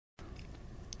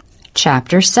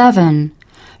Chapter 7.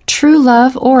 True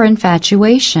Love or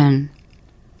Infatuation.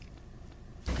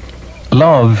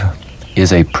 Love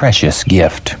is a precious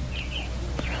gift,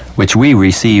 which we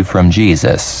receive from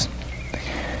Jesus.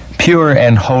 Pure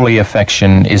and holy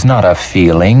affection is not a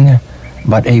feeling,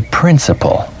 but a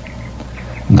principle.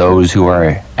 Those who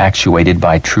are actuated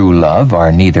by true love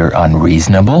are neither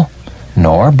unreasonable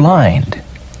nor blind.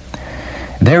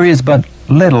 There is but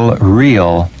little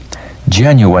real,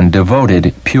 genuine,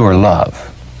 devoted, pure love.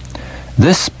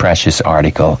 This precious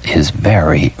article is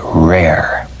very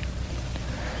rare.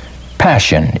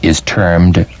 Passion is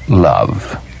termed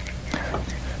love.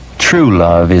 True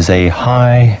love is a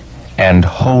high and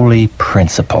holy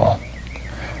principle,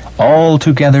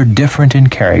 altogether different in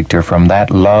character from that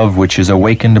love which is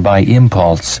awakened by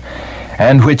impulse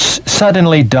and which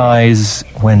suddenly dies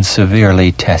when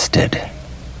severely tested.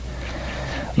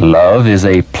 Love is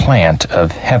a plant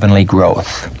of heavenly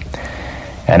growth,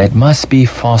 and it must be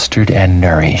fostered and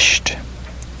nourished.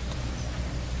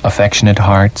 Affectionate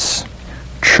hearts,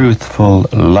 truthful,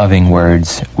 loving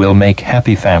words will make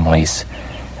happy families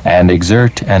and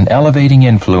exert an elevating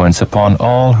influence upon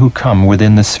all who come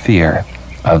within the sphere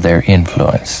of their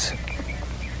influence.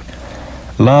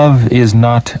 Love is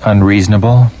not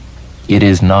unreasonable. It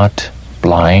is not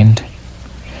blind.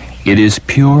 It is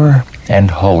pure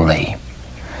and holy.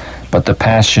 But the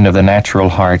passion of the natural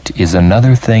heart is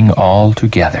another thing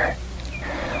altogether.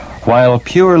 While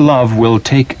pure love will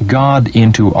take God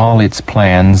into all its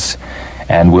plans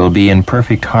and will be in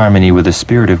perfect harmony with the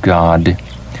Spirit of God,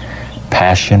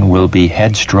 passion will be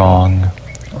headstrong,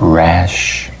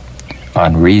 rash,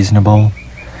 unreasonable,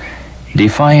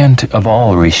 defiant of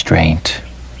all restraint,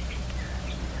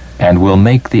 and will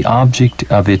make the object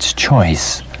of its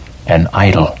choice an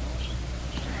idol.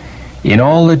 In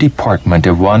all the deportment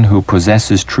of one who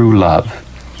possesses true love,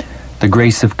 the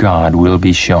grace of God will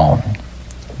be shown.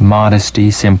 Modesty,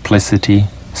 simplicity,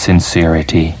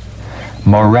 sincerity,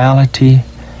 morality,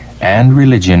 and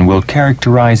religion will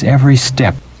characterize every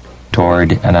step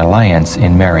toward an alliance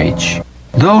in marriage.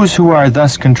 Those who are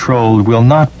thus controlled will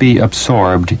not be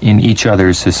absorbed in each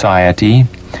other's society,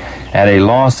 at a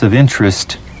loss of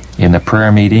interest in the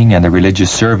prayer meeting and the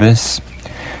religious service.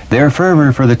 Their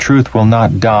fervor for the truth will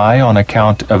not die on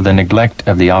account of the neglect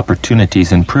of the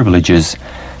opportunities and privileges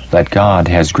that God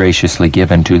has graciously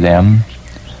given to them.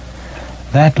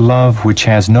 That love which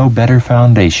has no better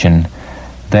foundation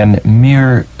than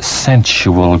mere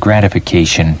sensual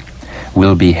gratification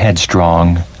will be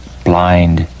headstrong,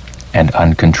 blind, and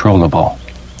uncontrollable.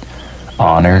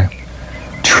 Honor,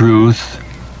 truth,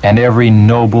 and every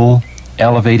noble,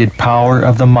 elevated power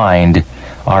of the mind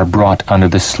are brought under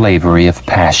the slavery of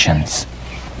passions.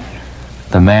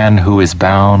 The man who is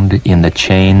bound in the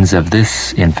chains of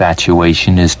this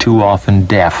infatuation is too often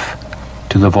deaf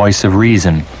to the voice of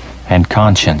reason and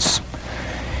conscience.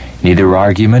 Neither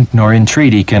argument nor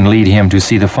entreaty can lead him to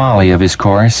see the folly of his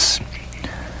course.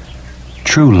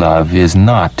 True love is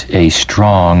not a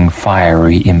strong,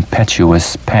 fiery,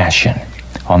 impetuous passion.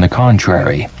 On the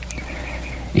contrary,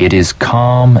 it is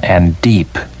calm and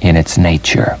deep in its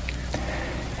nature.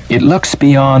 It looks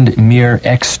beyond mere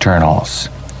externals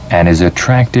and is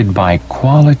attracted by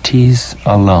qualities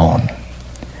alone.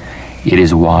 It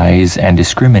is wise and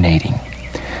discriminating,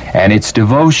 and its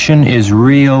devotion is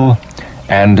real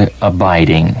and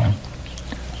abiding.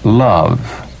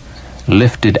 Love,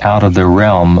 lifted out of the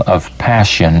realm of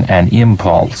passion and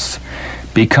impulse,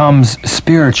 becomes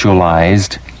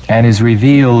spiritualized and is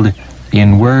revealed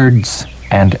in words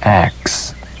and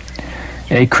acts.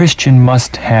 A Christian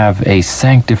must have a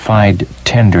sanctified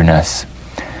tenderness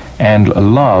and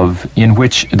love in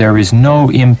which there is no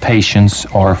impatience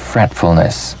or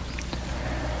fretfulness.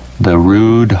 The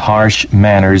rude, harsh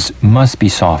manners must be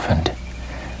softened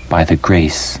by the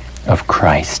grace of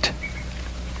Christ.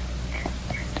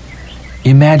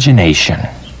 Imagination,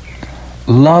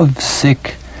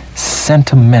 love-sick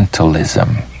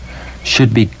sentimentalism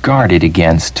should be guarded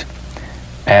against,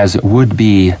 as would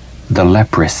be the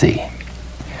leprosy.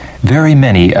 Very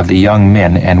many of the young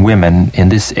men and women in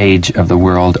this age of the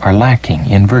world are lacking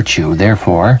in virtue.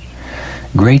 Therefore,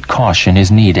 great caution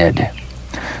is needed.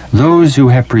 Those who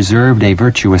have preserved a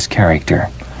virtuous character,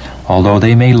 although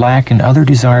they may lack in other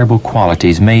desirable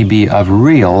qualities, may be of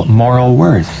real moral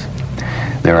worth.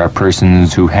 There are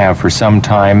persons who have for some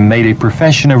time made a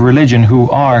profession of religion who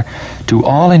are, to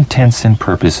all intents and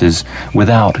purposes,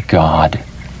 without God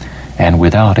and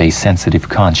without a sensitive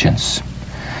conscience.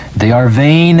 They are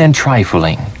vain and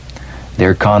trifling.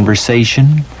 Their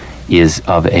conversation is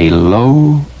of a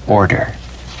low order.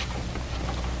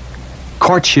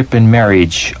 Courtship and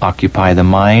marriage occupy the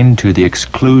mind to the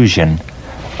exclusion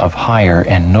of higher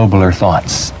and nobler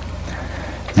thoughts.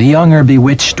 The young are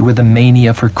bewitched with a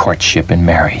mania for courtship and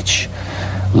marriage.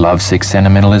 Lovesick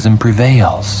sentimentalism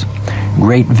prevails.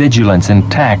 Great vigilance and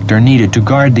tact are needed to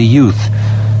guard the youth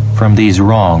from these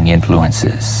wrong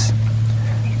influences.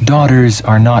 Daughters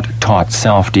are not taught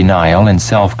self-denial and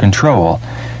self-control.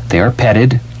 They are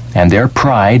petted, and their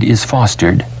pride is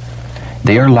fostered.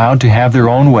 They are allowed to have their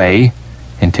own way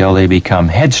until they become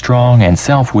headstrong and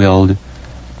self-willed,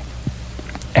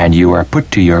 and you are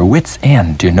put to your wits'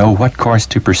 end to know what course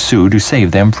to pursue to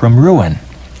save them from ruin.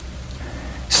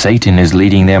 Satan is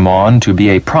leading them on to be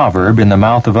a proverb in the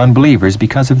mouth of unbelievers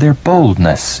because of their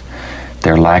boldness,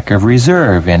 their lack of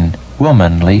reserve and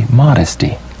womanly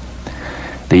modesty.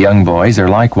 The young boys are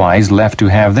likewise left to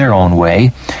have their own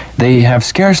way. They have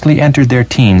scarcely entered their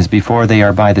teens before they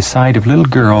are by the side of little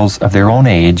girls of their own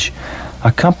age,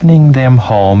 accompanying them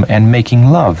home and making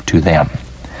love to them.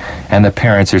 And the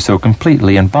parents are so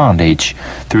completely in bondage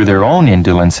through their own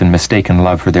indolence and mistaken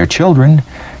love for their children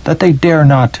that they dare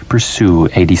not pursue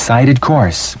a decided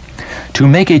course to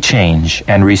make a change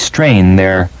and restrain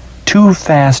their too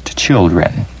fast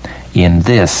children in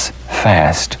this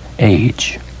fast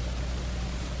age.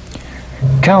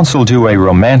 Counsel to a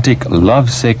romantic,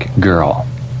 lovesick girl.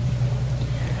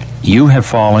 You have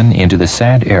fallen into the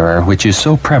sad error which is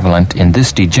so prevalent in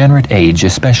this degenerate age,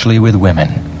 especially with women.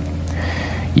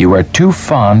 You are too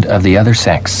fond of the other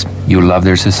sex. You love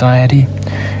their society.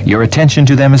 Your attention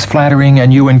to them is flattering,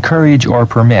 and you encourage or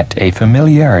permit a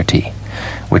familiarity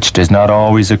which does not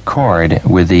always accord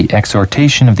with the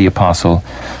exhortation of the apostle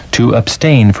to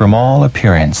abstain from all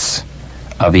appearance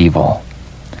of evil.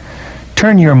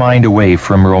 Turn your mind away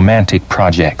from romantic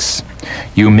projects.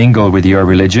 You mingle with your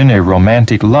religion a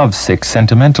romantic lovesick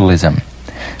sentimentalism,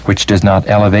 which does not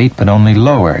elevate but only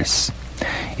lowers.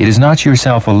 It is not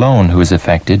yourself alone who is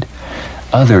affected.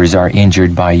 Others are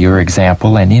injured by your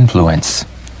example and influence.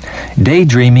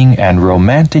 Daydreaming and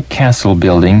romantic castle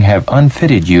building have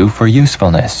unfitted you for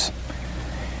usefulness.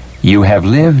 You have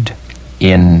lived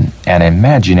in an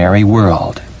imaginary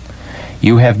world.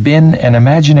 You have been an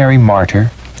imaginary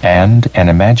martyr and an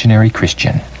imaginary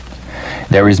Christian.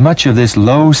 There is much of this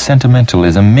low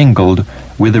sentimentalism mingled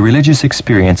with the religious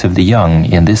experience of the young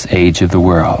in this age of the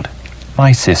world.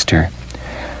 My sister,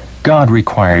 God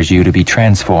requires you to be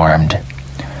transformed.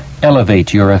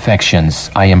 Elevate your affections,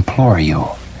 I implore you.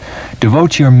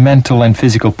 Devote your mental and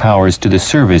physical powers to the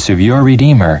service of your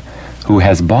Redeemer, who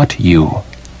has bought you.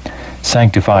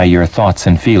 Sanctify your thoughts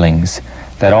and feelings,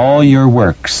 that all your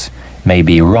works may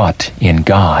be wrought in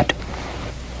God.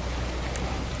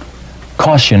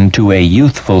 Caution to a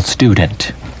youthful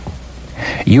student.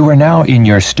 You are now in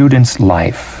your student's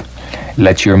life.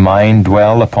 Let your mind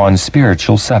dwell upon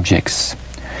spiritual subjects.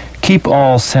 Keep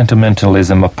all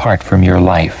sentimentalism apart from your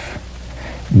life.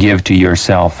 Give to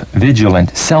yourself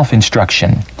vigilant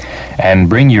self-instruction and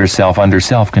bring yourself under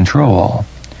self-control.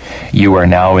 You are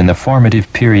now in the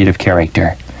formative period of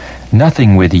character.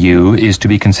 Nothing with you is to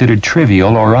be considered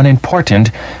trivial or unimportant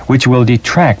which will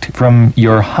detract from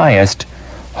your highest,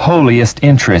 holiest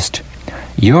interest,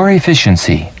 your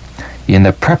efficiency in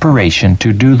the preparation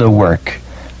to do the work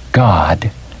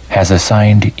God has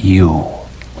assigned you.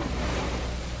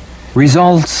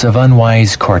 Results of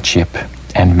unwise courtship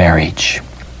and marriage.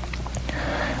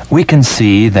 We can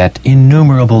see that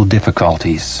innumerable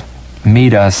difficulties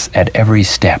meet us at every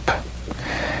step.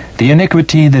 The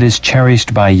iniquity that is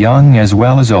cherished by young as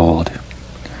well as old.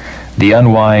 The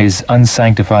unwise,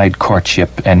 unsanctified courtship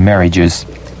and marriages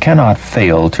cannot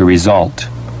fail to result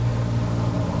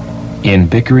in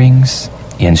bickerings,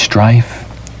 in strife,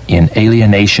 in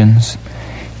alienations,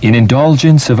 in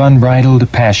indulgence of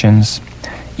unbridled passions,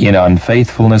 in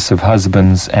unfaithfulness of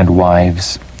husbands and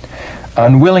wives,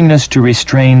 unwillingness to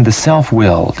restrain the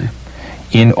self-willed,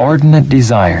 inordinate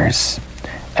desires,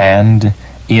 and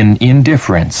in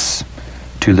indifference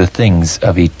to the things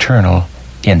of eternal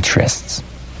interests.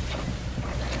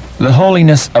 The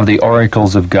holiness of the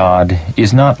oracles of God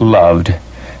is not loved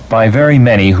by very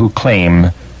many who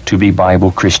claim to be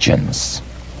Bible Christians.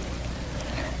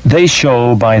 They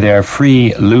show by their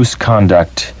free, loose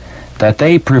conduct that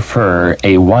they prefer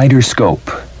a wider scope.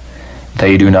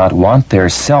 They do not want their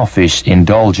selfish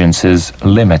indulgences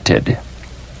limited.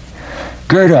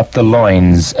 Gird up the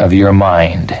loins of your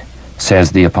mind,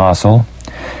 says the apostle.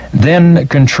 Then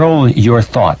control your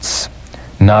thoughts,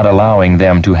 not allowing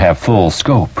them to have full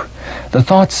scope. The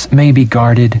thoughts may be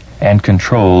guarded and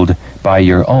controlled by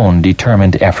your own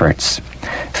determined efforts.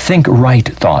 Think right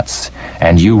thoughts,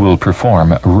 and you will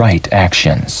perform right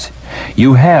actions.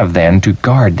 You have then to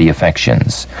guard the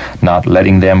affections, not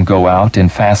letting them go out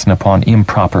and fasten upon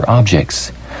improper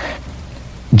objects.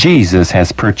 Jesus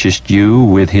has purchased you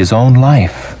with his own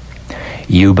life.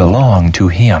 You belong to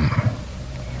him.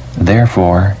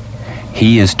 Therefore,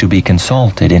 he is to be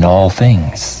consulted in all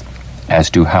things, as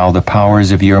to how the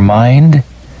powers of your mind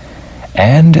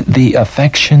and the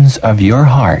affections of your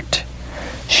heart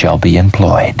shall be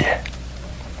employed.